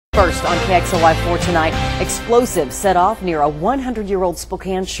First on KXLY4 tonight, explosives set off near a 100-year-old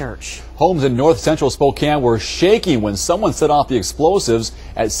Spokane church. Homes in north central Spokane were shaking when someone set off the explosives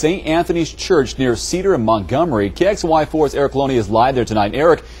at St. Anthony's Church near Cedar and Montgomery. KXLY4's Erik Loney is live there tonight.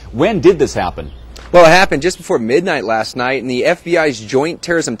 Erik, when did this happen? Well, it happened just before midnight last night, and the FBI's Joint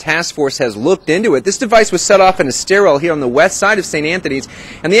Terrorism Task Force has looked into it. This device was set off in a stairwell here on the west side of St. Anthony's,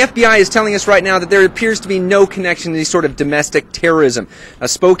 and the FBI is telling us right now that there appears to be no connection to any sort of domestic terrorism.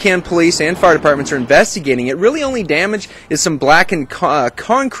 Spokane police and fire departments are investigating it. Really only damage is some blackened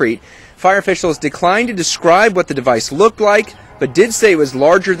concrete. Fire officials declined to describe what the device looked like, but did say it was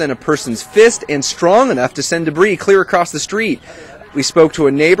larger than a person's fist and strong enough to send debris clear across the street. We spoke to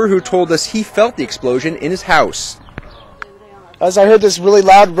a neighbor who told us he felt the explosion in his house. As I heard this really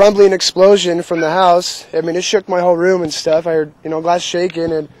loud rumbling explosion from the house, I mean, it shook my whole room and stuff. I heard, glass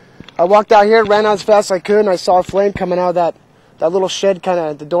shaking, and I walked out here, ran out as fast as I could, and I saw a flame coming out of that little shed, kind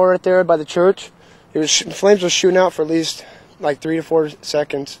of the door right there by the church. Flames were shooting out for at least like 3 to 4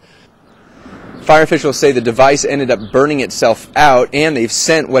 seconds. Fire officials say the device ended up burning itself out, and they've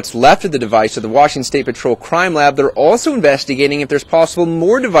sent what's left of the device to the Washington State Patrol Crime Lab. They're also investigating if there's possible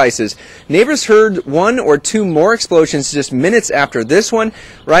more devices. Neighbors heard 1 or 2 more explosions just minutes after this one.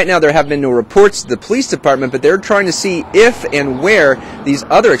 Right now there have been no reports to the police department, but they're trying to see if and where these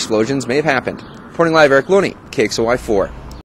other explosions may have happened. Reporting live, Erik Loney, KXLY4.